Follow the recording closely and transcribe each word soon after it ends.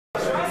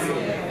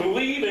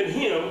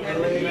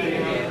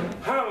him,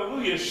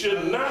 hallelujah,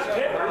 should not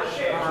perish,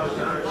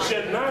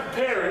 should not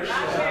perish,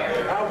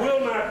 I will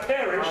not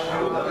perish,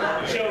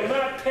 shall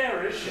not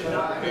perish,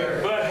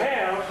 but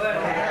have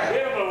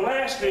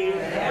everlasting,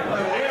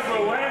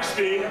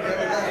 everlasting,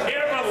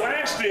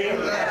 everlasting,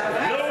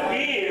 no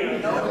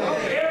end,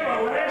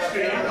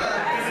 everlasting,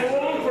 to go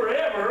on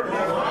forever,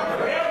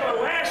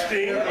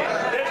 everlasting,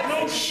 there's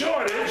no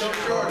shortage,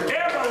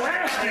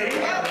 everlasting,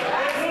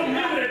 there's no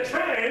limited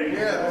time,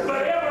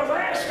 but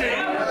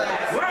everlasting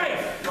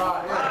life.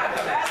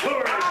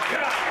 Glory to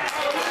God.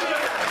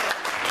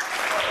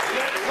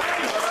 That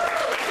life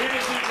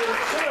is in the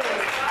Son,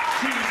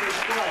 Jesus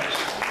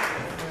Christ.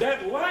 That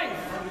life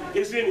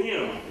is in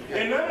him.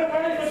 And not a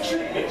life of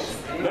trickness.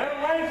 Not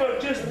a life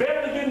of just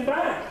barely getting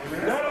by.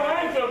 Not a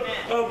life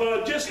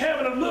of just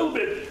having a little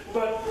bit,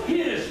 but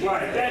his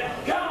life,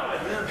 that God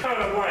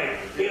kind of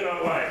life in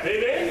our life.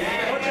 Amen?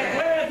 Aren't you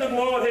glad the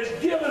Lord has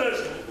given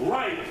us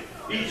life?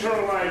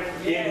 Eternal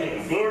life in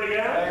him. Glory to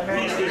God.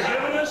 He's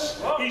forgiven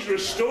us. He's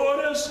restored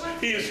us.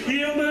 He has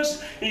healed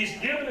us. He's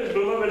given his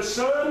beloved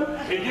Son.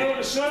 And you know what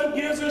the Son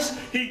gives us?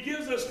 He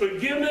gives us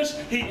forgiveness.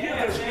 He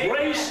gives us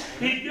grace.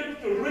 He gives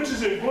us the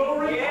riches and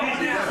glory. He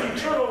gives us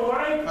eternal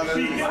life.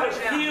 He gives us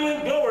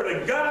healing. Glory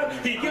to God.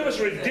 He gives us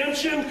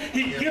redemption.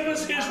 He gives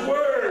us his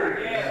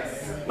word.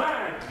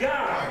 My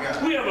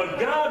God. We have a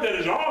God that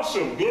is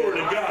awesome. Glory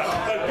to God.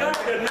 A God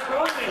that not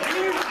only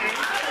hears you,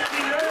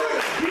 he not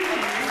only hears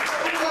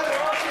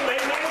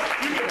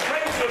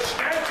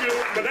you,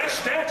 but that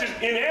statue is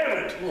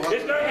inanimate.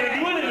 It's not going to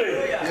do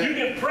anything. You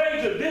can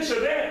pray to this or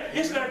that.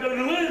 It's not going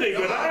to do anything.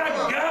 But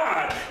our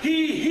God,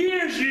 he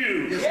hears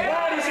you.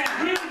 Why does he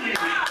hear you?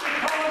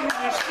 Because we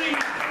receive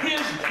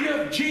his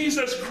gift,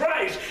 Jesus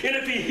Christ. And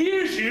if he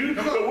hears you,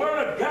 the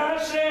word of God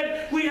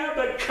said, we have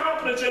the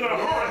confidence in our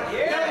heart.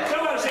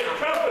 Somebody say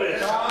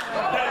confidence.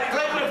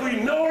 That if we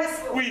know,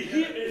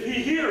 if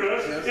he hears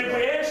us, if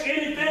we ask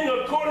anything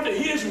according to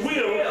his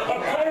will,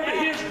 according to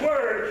his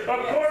word,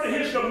 according to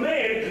his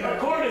command,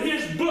 according to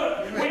his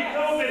book, we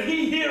know that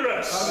he hears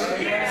us.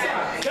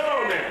 Come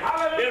on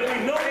now. If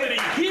we know that he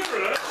hears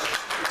us,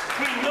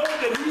 we know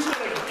that he's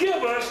going to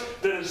give us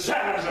the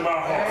desires of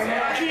our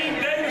heart. King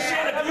David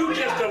said, if you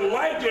just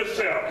delight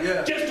yourself,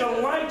 just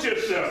delight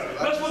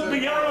yourself. Let's look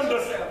beyond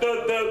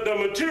the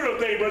material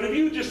thing, but if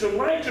you just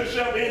delight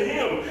yourself in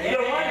him,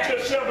 delight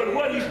yourself in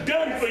what he's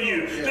done for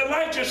you,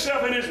 delight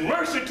yourself in his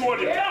mercy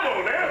toward you. Come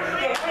on now.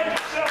 Delight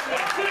yourself in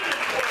his goodness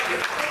toward you.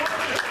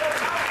 Delight yourself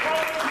in how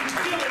he's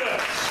given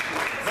us.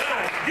 My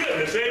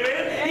goodness,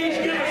 amen. He's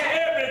given us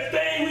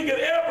everything we could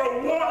ever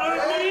want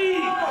or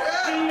need.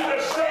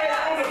 Jesus said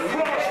on the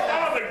cross,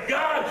 Father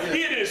God,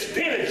 it is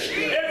finished.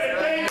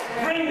 Everything to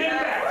bring them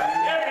back,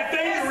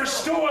 everything to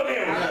restore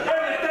them,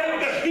 everything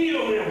to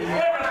heal them,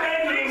 everything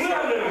to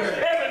deliver them,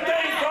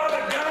 everything,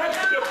 Father God,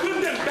 to put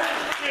them back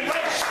in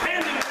right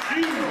standing with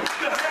you,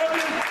 to have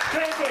them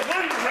take the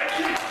one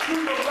direction to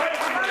the right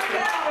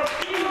direction, from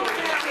evil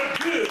to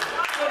good,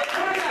 from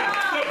person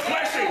to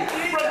blessing,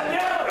 from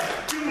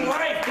death to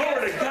life.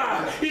 Glory to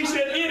God. He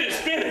said, it is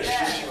finished.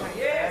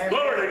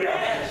 Glory to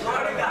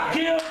God.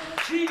 Give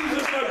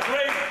Jesus a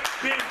great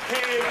big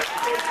hand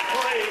of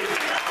praise.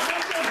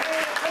 Lift your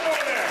hands. Come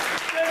on now.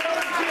 Stand up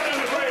and give him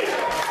praise.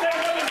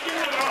 Stand up and give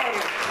him honor.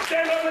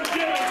 Stand up and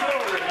give him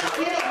glory.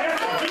 You don't have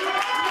to do it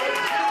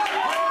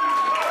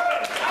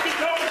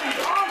because he's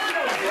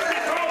awesome.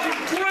 Because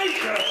he's great.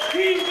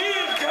 He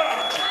is God.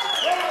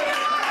 Glory to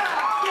God.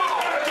 Give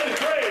God some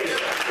praise.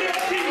 Give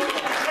Jesus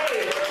some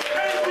praise.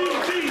 Thank you,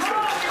 Jesus.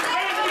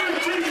 Thank you,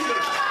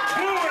 Jesus.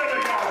 Glory to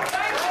God.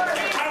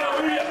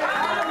 Hallelujah.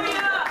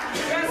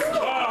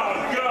 Oh,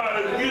 God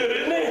is good,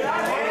 isn't he?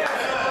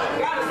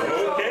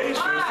 Okay,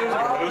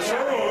 sisters,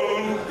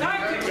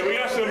 so we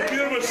got some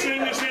beautiful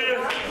singers here.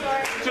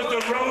 Sister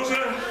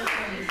Rosa.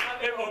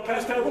 Oh,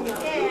 Pastor?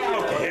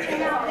 Okay.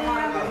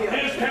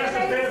 Here's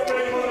Pastor Dan,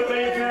 one of the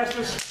main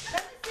pastors.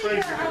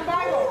 Praise God.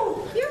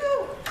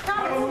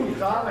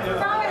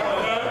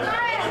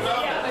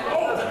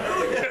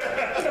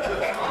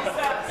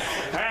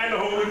 And the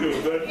Holy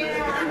Ghost.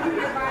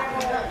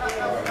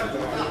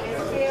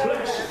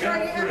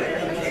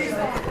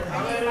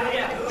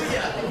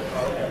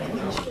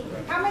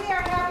 How many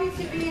are happy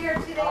to be here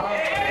today?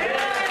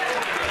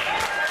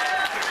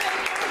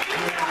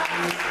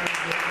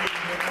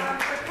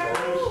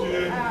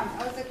 I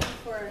was looking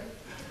for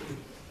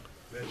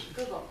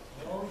Google.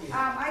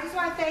 I just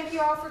want to thank you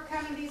all for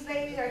coming. These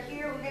ladies are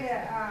here. We're going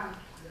to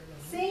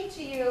sing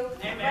to you.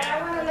 But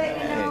I want to let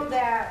you know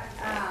that,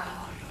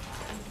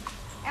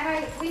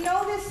 we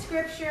know this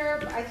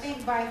scripture, I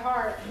think, by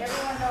heart.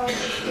 Everyone knows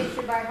this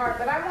scripture by heart.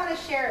 But I want to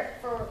share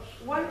it for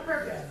one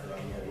purpose.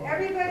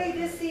 Everybody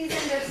this season,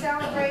 they're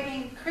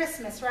celebrating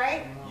Christmas,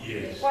 right?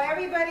 Yes. Well,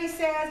 everybody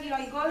says, you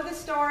go to the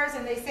stores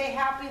and they say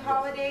happy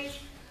holidays.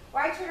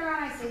 Well, I turn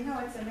around and I say, no,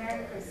 it's a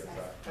Merry Christmas.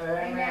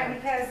 Amen.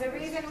 Because the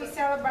reason we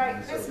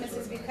celebrate Christmas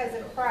is because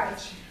of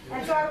Christ.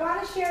 And so I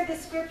want to share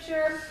this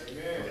scripture.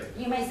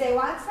 You may say,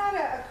 well, it's not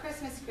a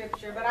Christmas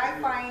scripture, but I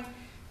find,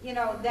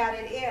 that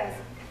it is.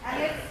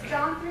 And it's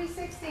John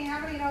 3:16. I'm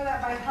how many know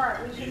that by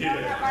heart? We should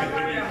know that by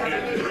heart.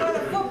 Because when you go to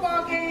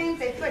football games,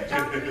 they put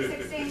John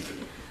 3:16.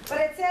 But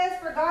it says,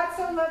 for God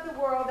so loved the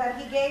world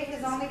that he gave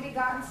his only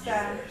begotten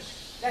Son,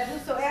 that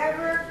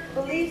whosoever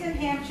believes in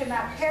him should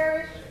not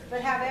perish,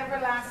 but have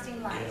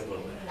everlasting life.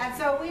 And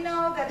so we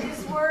know that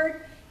this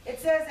word, it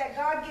says that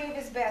God gave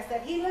his best,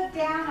 that he looked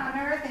down on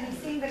earth and he's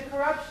seen the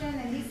corruption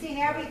and he's seen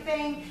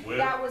everything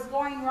that was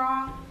going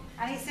wrong.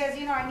 And he says,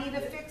 you know, I need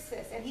to fix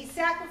this. And he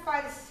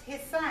sacrificed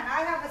his son.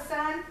 I have a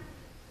son.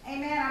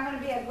 Amen. I'm going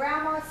to be a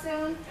grandma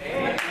soon.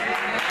 Amen. I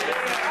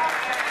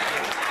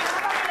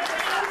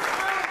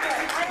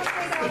don't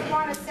think I would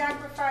want to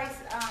sacrifice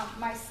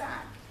my son.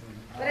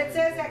 But it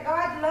says that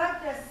God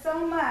loved us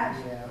so much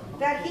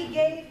that he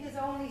gave his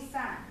only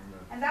son.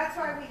 And that's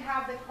why we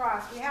have the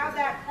cross. We have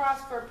that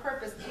cross for a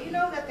purpose. Do you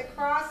know that the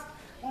cross,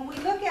 when we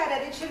look at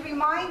it, it should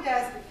remind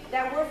us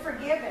that we're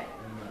forgiven.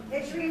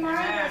 It should remind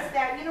us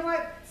that, you know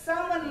what,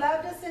 someone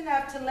loved us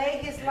enough to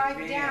lay his life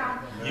down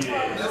for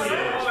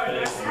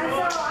us. And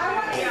so I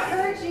want to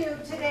encourage you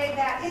today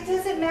that it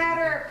doesn't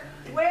matter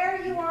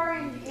where you are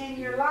in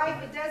your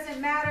life. It doesn't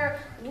matter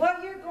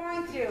what you're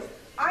going through.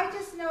 I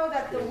just know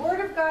that the Word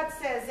of God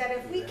says that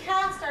if we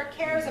cast our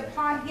cares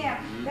upon him,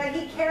 that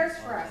he cares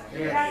for us.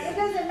 That it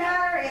doesn't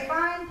matter if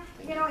I'm,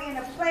 you know, in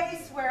a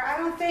place where I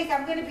don't think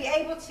I'm going to be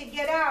able to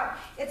get out.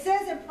 It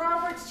says in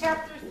Proverbs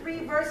chapter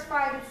 3, verse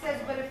 5, it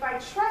says, but if I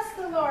trust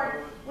the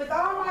Lord with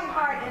all my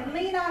heart and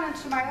lean on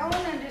unto my own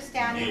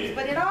understanding,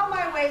 but in all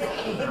my ways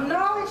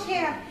acknowledge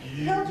him,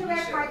 he'll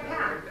direct my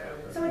path.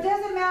 So it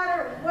doesn't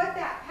matter what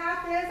that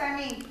path is. I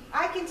mean,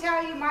 I can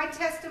tell you my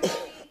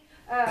testimony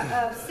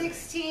of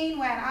 16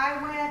 when I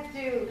went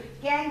through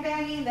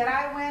gangbanging, that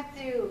I went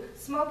through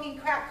smoking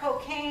crack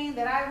cocaine,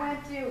 that I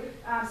went through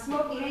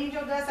smoking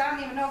angel dust. I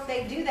don't even know if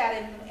they do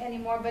that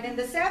anymore, but in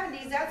the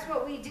 70s, that's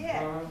what we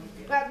did.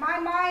 But my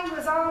mind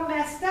was all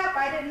messed up.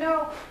 I didn't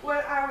know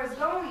where I was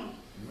going.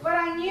 But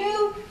I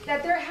knew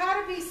that there had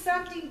to be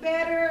something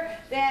better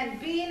than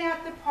being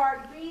at the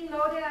park, being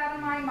loaded out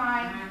of my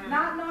mind,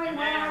 not knowing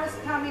when I was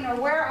coming or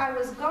where I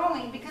was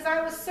going, because I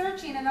was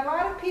searching, and a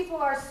lot of people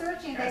are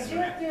searching. They do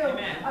it through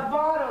a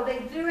bottle, they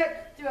do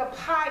it through a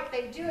pipe,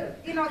 they do it,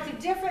 you know, through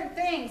different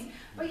things.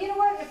 But you know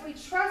what? If we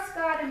trust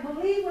God and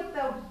believe what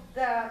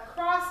the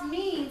cross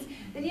means,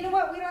 then you know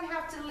what? We don't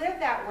have to live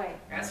that way.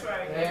 That's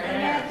right.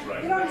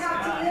 Amen. We don't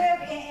have to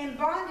live in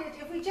bondage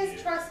if we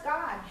just trust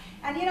God.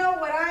 And you know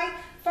what? I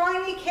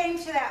finally came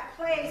to that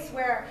place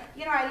where,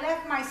 you know, I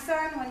left my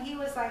son when he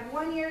was like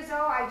 1 year old.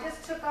 I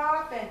just took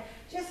off and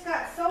just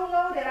got so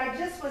loaded. I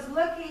just was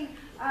looking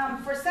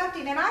for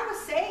something. And I was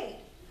saved.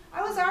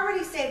 I was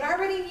already saved. I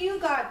already knew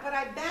God, but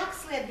I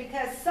backslid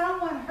because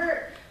someone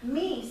hurt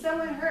me.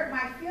 Someone hurt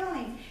my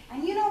feelings.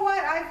 And you know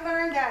what? I've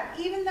learned that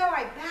even though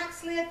I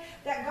backslid,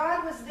 that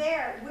God was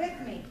there with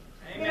me.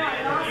 Amen. You know,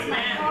 I lost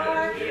my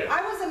car.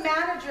 I was a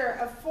manager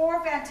of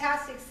 4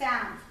 Fantastic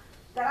Sounds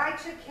that I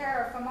took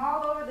care of from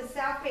all over the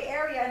South Bay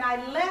area, and I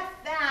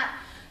left that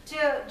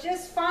to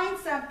just find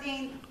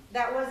something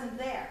that wasn't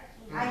there.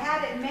 I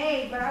had it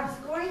made, but I was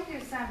going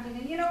through something.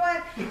 And you know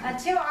what?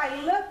 Until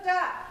I looked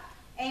up,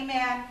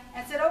 amen,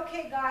 and said,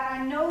 okay, God,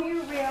 I know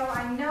you're real.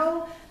 I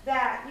know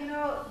that, you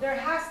know, there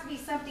has to be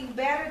something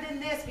better than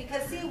this.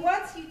 Because, see,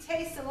 once you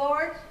taste the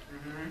Lord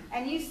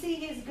and you see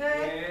He's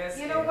good,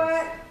 you know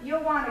what?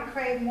 You'll want to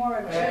crave more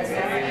of Jesus.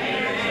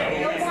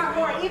 You'll want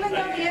more. Even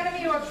though the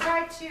enemy will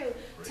try to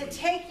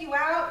take you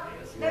out,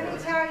 let me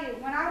tell you,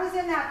 when I was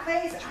in that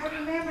place, I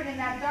remembered in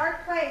that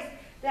dark place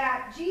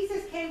that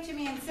Jesus came to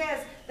me and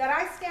says that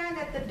I stand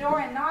at the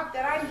door and knock,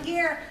 that I'm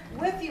here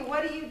with you.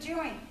 What are you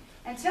doing?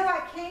 Until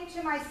I came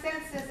to my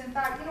senses and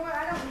thought, you know what,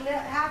 I don't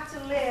have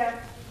to live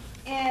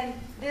in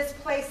this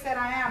place that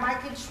I am. I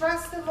can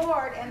trust the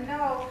Lord and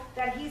know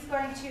that He's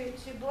going to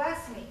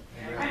bless me.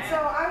 Amen. And so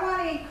I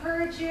want to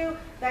encourage you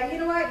that, you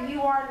know what,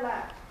 you are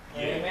loved.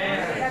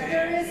 Amen. That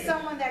there is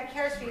someone that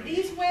cares for you.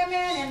 These women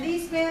and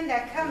these men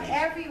that come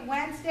every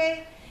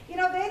Wednesday, you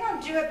know, they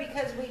don't do it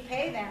because we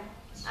pay them.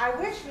 I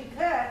wish we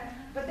could,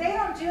 but they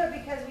don't do it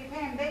because we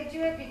pay them. They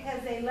do it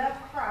because they love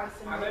Christ.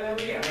 And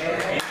Hallelujah.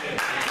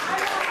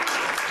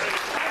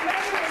 My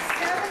mother is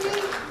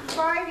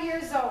 75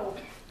 years old.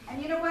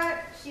 And you know what?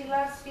 She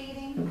loves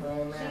feeding.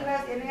 She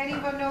loves, and any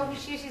of them know who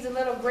she is. She's a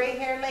little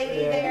gray-haired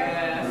lady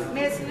there.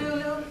 Miss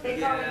Lulu. They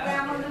call her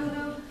Grandma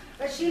Lulu.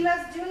 But she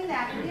loves doing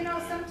that. And you know,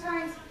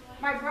 sometimes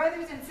my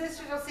brothers and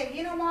sisters will say,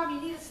 you know, Mom,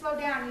 you need to slow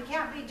down. You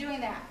can't be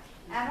doing that.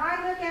 And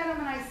I look at them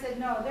and I said,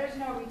 no, there's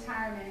no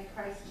retirement in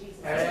Christ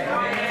Jesus. Amen.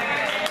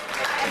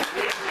 And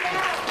reaching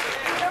out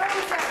to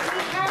those that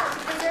need help,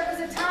 because there was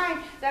a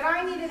time that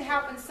I needed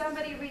help and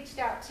somebody reached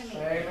out to me.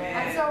 Amen.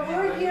 And so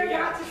we're here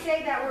not to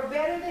say that we're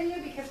better than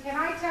you, because can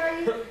I tell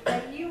you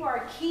that you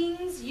are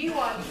kings, you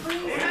are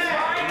priests, you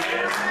are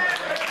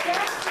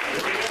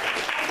destiny.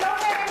 Don't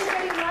let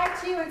anybody lie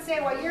to you and say,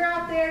 well, you're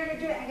out there, you're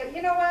doing it.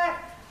 You know what?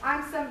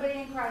 I'm somebody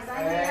in Christ.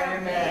 I may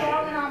have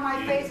fallen on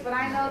my face, but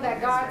I know that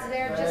God's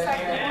there, just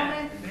like the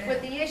woman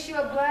with the issue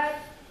of blood.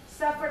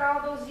 suffered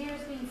all those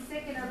years being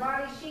sick in her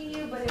body. She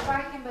knew, but if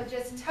I can but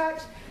just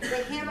touch the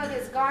hem of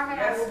his garment,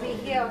 I will be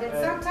healed. And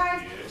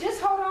sometimes,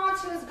 just hold on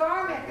to his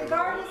garment,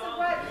 regardless of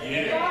what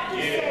the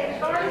doctors say,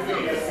 regardless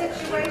of your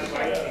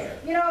situation.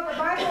 You know, the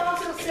Bible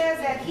also says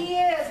that he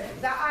is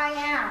the I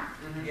am.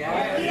 He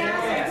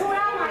asks, who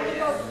am I? He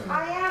goes,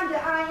 I am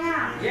the I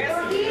am.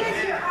 Well, he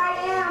is your I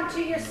am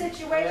to your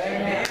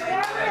situation.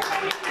 Whatever it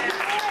may be, he is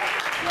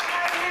your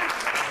I am.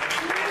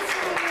 You need to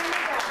remember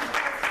that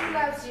because he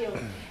loves you.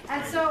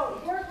 And so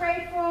we're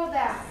grateful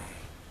that,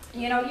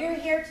 you know, you're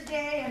here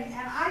today, and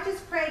I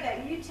just pray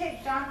that you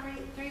take John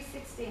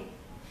 3:16.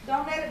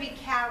 Don't let it be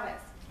callous.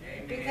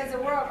 Because the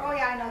world, oh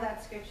yeah, I know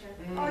that scripture.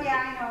 Oh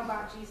yeah, I know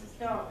about Jesus.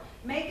 No,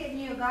 make it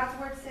new. God's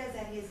word says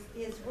that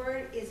his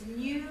word is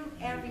new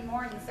every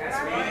morning. So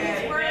God brings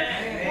his word,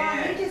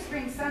 well, he just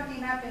brings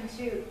something up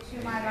into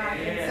my life.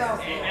 And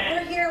so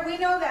we're here. We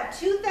know that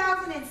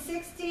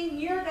 2016,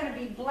 you're going to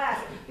be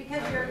blessed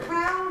because you're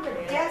crowned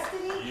with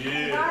destiny.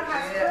 And God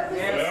has purpose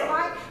in your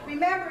life.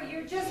 Remember,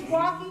 you're just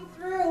walking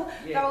through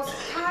those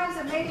times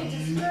of maybe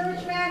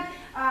discouragement.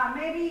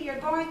 Maybe you're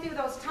going through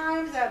those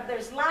times of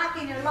there's lack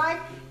in your life.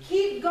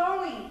 Keep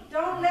going.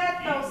 Don't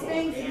let those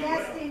things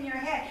nest in your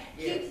head.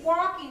 Keep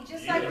walking,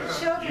 just like the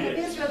children of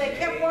Israel. They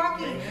kept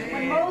walking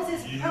when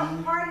Moses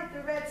parted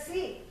the Red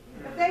Sea.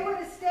 If they would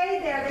have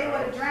stayed there, they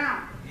would have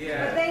drowned.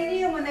 But they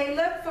knew when they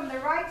looked from the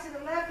right to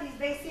the left,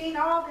 they seen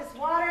all this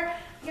water.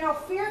 You know,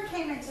 fear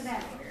came into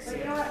them. But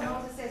you know what?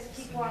 Moses says,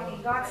 keep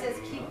walking. God says,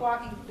 keep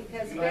walking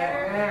because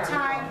better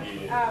time,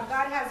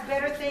 God has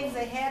better things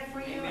ahead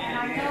for you. And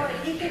I know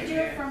that he can do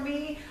it for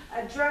me,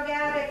 a drug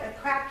addict, a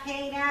crack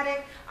cocaine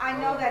addict. I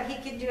know that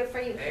he can do it for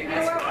you. You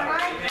know what? When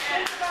I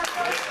think about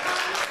those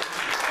times,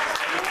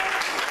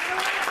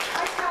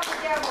 I tell the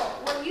devil,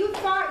 when you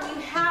thought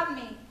you had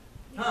me,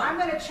 I'm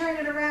going to turn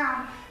it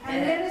around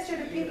and minister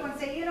to people and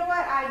say, you know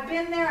what, I've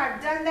been there,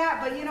 I've done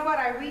that, but you know what,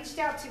 I reached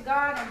out to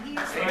God and He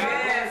is the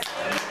God.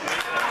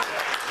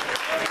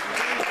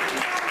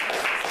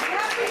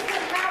 Nothing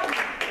could help me.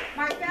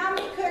 My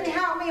family couldn't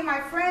help me,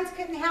 my friends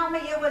couldn't help me.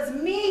 It was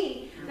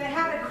me that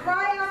had to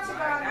cry out to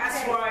God and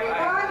say,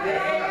 God, here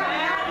I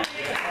am.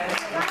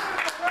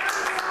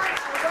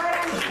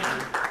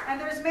 And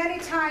there's many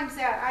times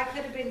that I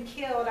could have been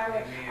killed.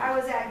 I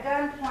was at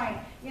gunpoint.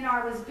 You know,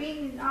 I was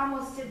beaten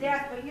almost to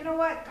death. But you know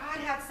what? God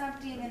had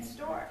something in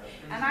store.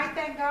 And I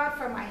thank God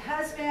for my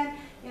husband,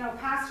 you know,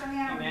 Pastor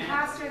Liam,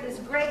 pastor this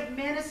great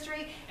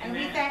ministry. And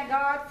we thank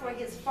God for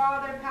his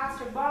father,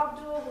 Pastor Bob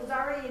Duell, who's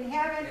already in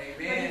heaven.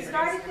 But he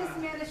started this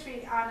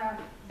ministry on the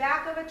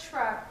back of a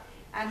truck.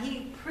 And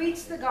he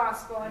preached the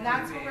gospel. And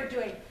that's what we're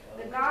doing.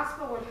 The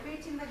gospel, we're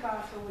preaching the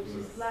gospel, which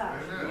is love.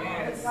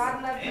 Because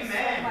God loved you so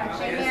much.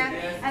 Amen.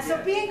 And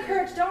so be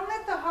encouraged. Don't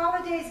let the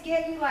holidays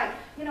get you like,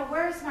 you know,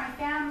 where's my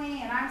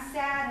family? And I'm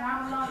sad and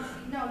I'm alone.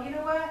 No, you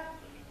know what?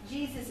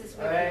 Jesus is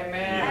with you.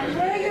 And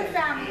we're your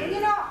family. And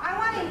you know, I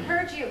want to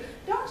encourage you.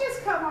 Don't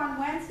just come on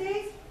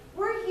Wednesdays.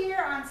 We're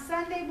here on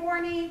Sunday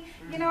morning.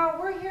 You know,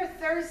 we're here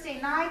Thursday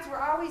nights. We're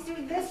always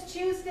doing this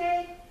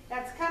Tuesday.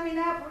 That's coming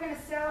up. We're going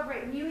to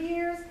celebrate New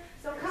Year's.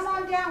 So come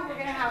on down. We're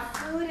going to have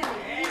food in the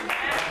evening.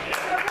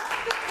 So don't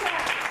think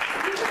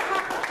that you just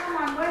have to come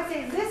on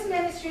Wednesdays. This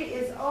ministry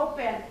is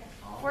open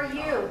for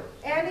you.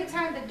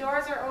 Anytime the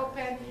doors are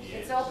open,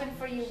 it's open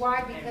for you.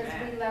 Why? Because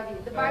we love you.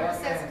 The Bible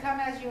says, come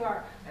as you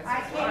are.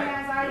 I came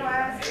as I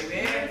was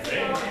years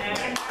ago.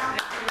 And now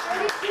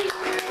 32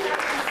 years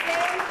I've been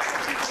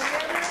saved,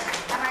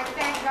 delivered, and I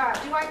thank God.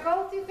 Do I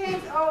go through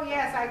things? Oh,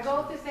 yes, I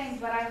go through things,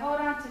 but I hold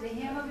on to the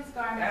hem of his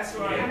garment. That's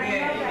right. And I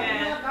know that,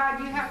 you know, God,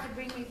 you have to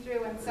bring me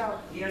through. And so,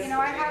 you know,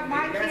 I have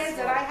my kids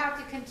that I have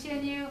to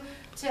continue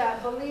to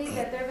believe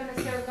that they're going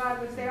to serve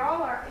God, which they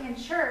all are in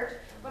church.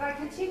 But I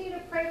continue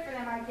to pray for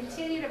them. I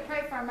continue to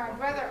pray for my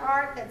brother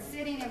Art that's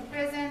sitting in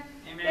prison.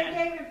 They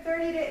gave him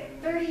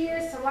 30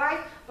 years to life,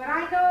 but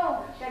I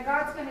know that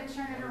God's going to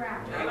turn it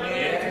around. I know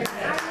that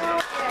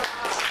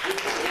He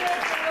can do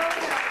it for those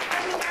that are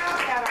coming out,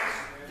 that are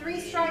three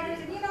strikers.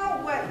 And you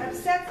know what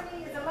upsets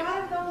me is a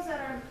lot of those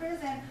that are in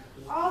prison,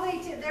 all they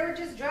did, they were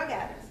just drug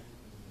addicts.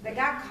 They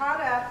got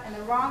caught up in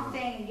the wrong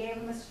thing and gave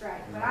them a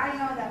strike. But I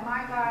know that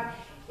my God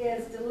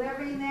is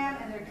delivering them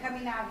and they're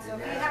coming out. So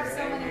if you have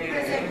someone in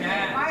prison,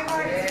 my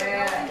heart is for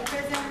those in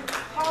prison.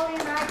 Holly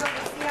and I go to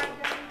CIW,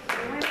 the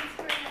women's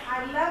prison.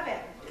 I love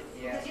it.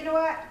 Because you know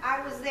what?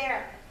 I was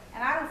there.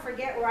 And I don't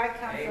forget where I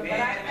come from. But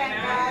I thank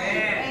God,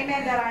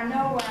 amen, that I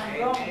know where I'm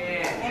going.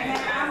 Amen.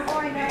 I'm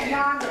going up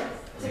yonder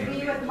to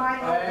be with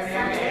my Lord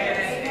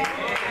someday. Amen.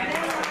 And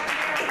then when I'm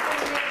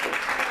there,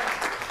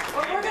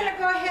 well, we're going to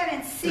go ahead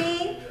and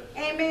sing.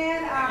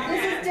 Amen.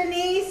 This is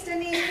Denise.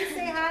 Denise,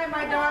 say hi.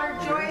 My daughter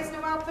Joyce.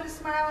 Noel, put a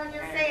smile on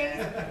your face.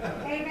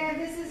 Amen.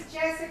 This is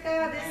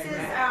Jessica. This is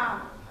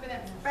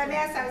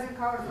Vanessa. I was going to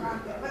call her wrong.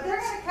 But they're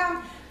going to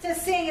come to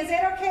sing. Is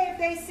it okay if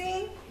they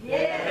sing?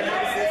 Yes.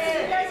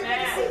 If you guys are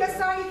going to sing a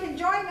song, you can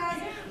join us.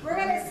 We're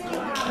going to sing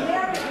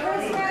Merry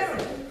Christmas.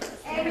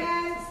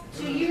 Amen.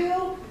 To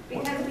you.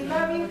 Because we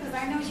love you, because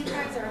I know you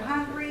guys are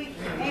hungry.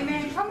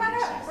 Amen. Come on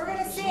up. We're going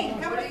to sing.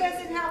 Come with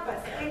us and help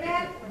us.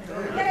 Amen.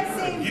 We're going to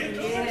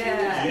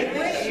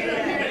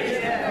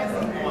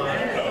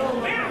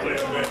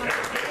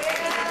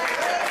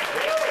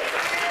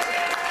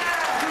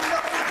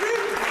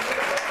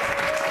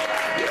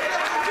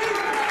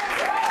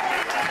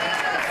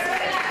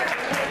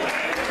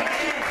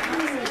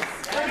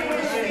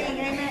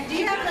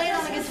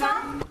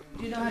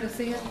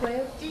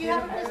Do you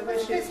have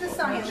which Christmas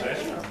song is it?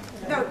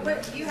 No,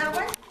 but do you have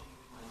one?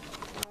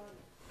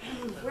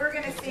 We're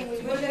gonna sing.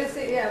 We're gonna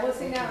sing. Yeah, we'll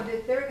sing now.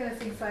 They're gonna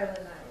sing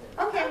Silent Night.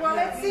 Okay, well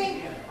let's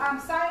sing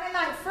Silent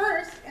Night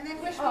first, and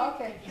then Wish Me. Oh,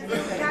 okay.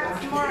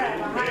 That's more of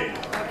a high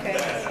note. Okay.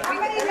 How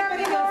many love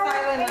you, Lord?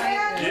 Silent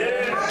Night.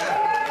 Yeah.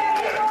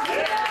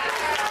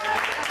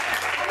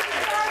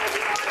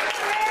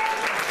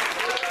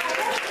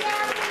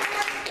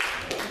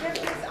 Give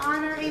this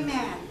honor,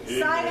 amen.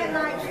 Silent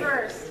Night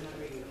first.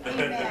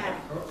 Amen.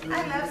 I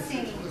love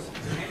singing.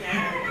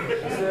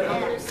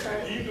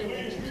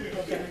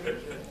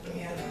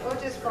 We'll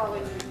just follow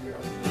you,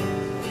 girls.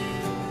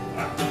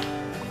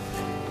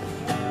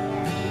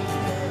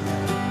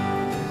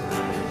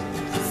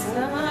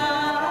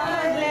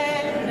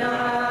 Silent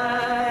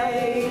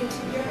night,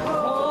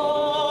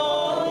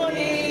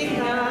 holy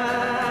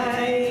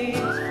night,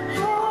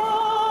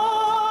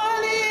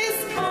 all is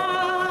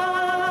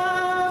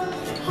calm,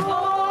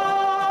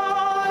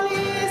 all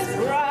is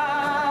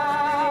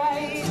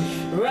bright,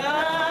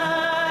 round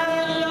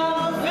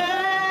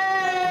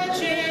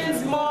virgins,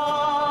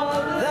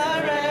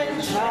 mother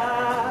and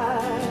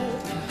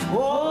child,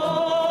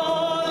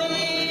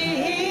 holy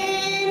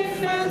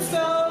infant,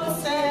 so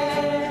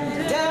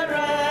tender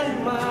and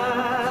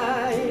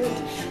mild,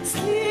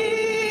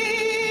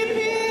 sleep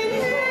in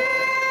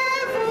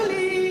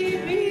heavenly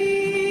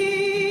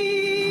peace,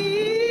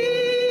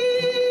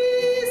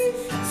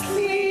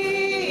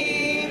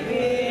 sleep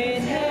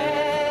in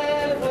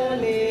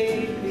heavenly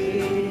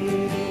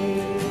peace.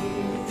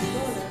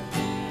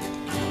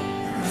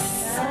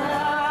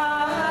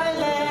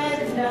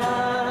 Silent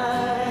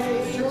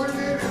night,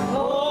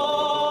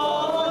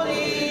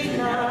 holy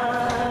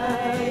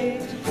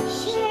night,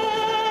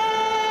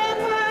 shepherds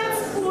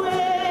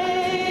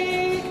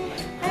quake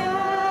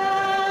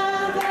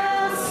at the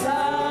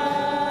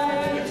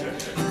sight,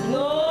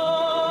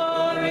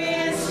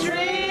 glorious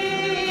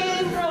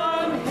stream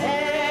from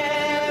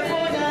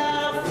heaven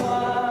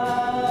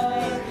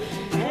afar,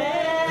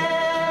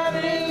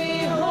 heavenly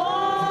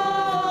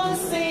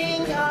hosts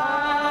sing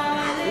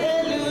hallelujah.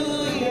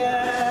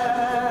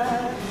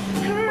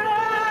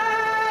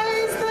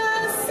 Christ the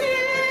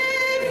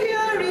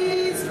Savior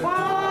is born.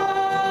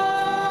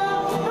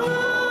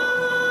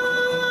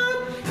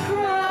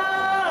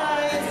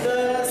 Christ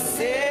the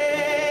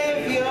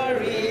Savior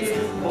is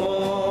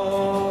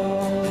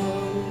born.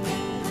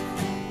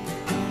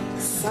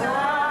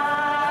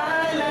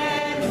 Silent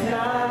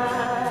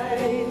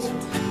night,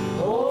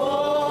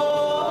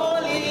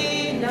 holy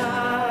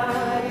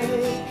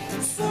night,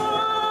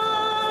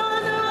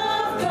 Son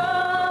of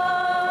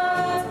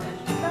God,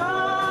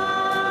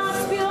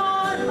 lost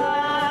your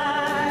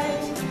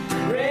light,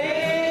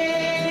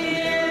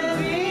 radiant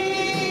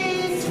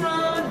beams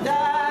from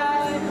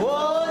thy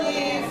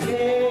holy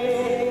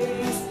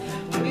face,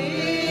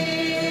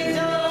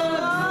 wisdom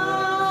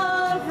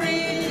of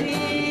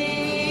redeeming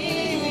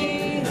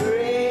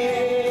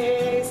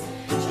grace.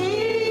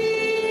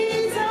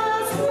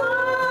 Jesus,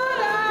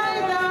 Lord, I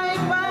thy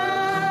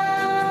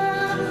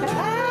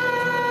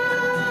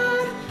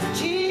path.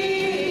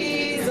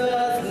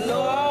 Jesus,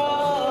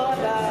 Lord,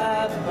 I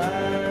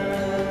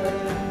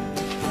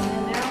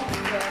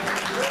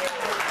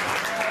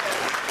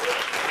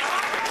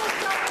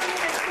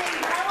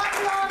I want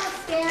you all to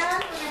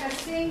stand. We're going to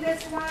sing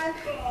this one.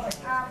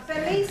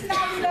 Feliz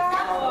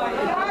Navidad.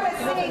 You ought to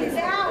sing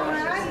that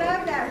one. I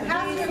love that.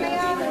 Pastor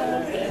Leon,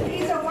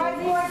 he's a white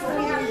boy, so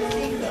we have to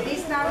sing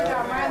Feliz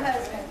Navidad, my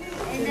husband.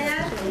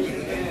 Amen?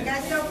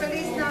 Guys, so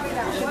Feliz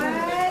Navidad.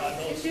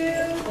 1,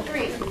 2,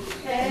 3.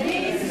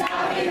 Feliz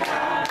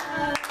Navidad.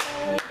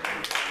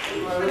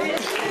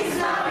 Feliz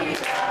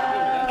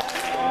Navidad.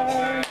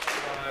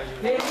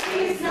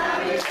 Feliz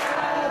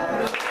Navidad.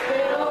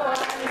 Prospero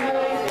año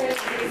y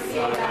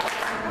felicidad.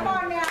 Come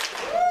on now.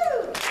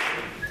 Woo!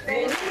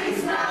 Feliz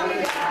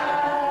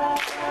Navidad.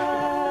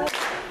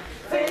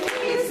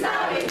 Feliz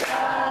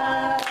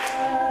Navidad.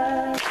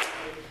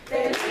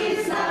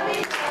 Feliz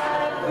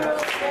Navidad.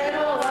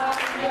 Prospero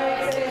año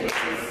y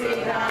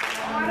felicidad.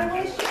 I want to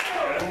wish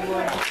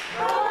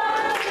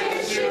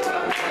you a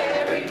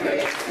Merry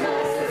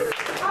Christmas.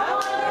 I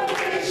want to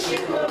wish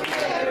you a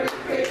Merry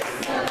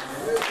Christmas.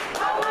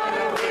 I want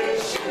to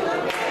wish you a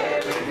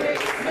Merry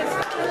Christmas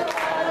from the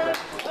bottom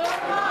of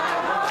my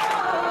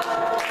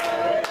heart.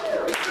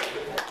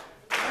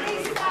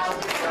 Feliz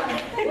Navidad.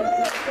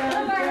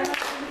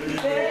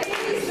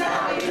 Feliz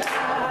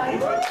Navidad.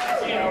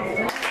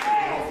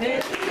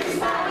 Feliz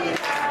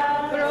Navidad.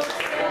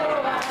 Prospero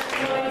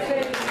año y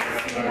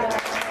felicidad.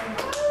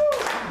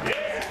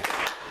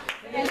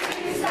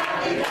 Feliz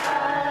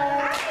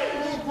Navidad.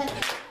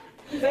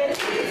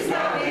 Feliz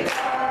Navidad.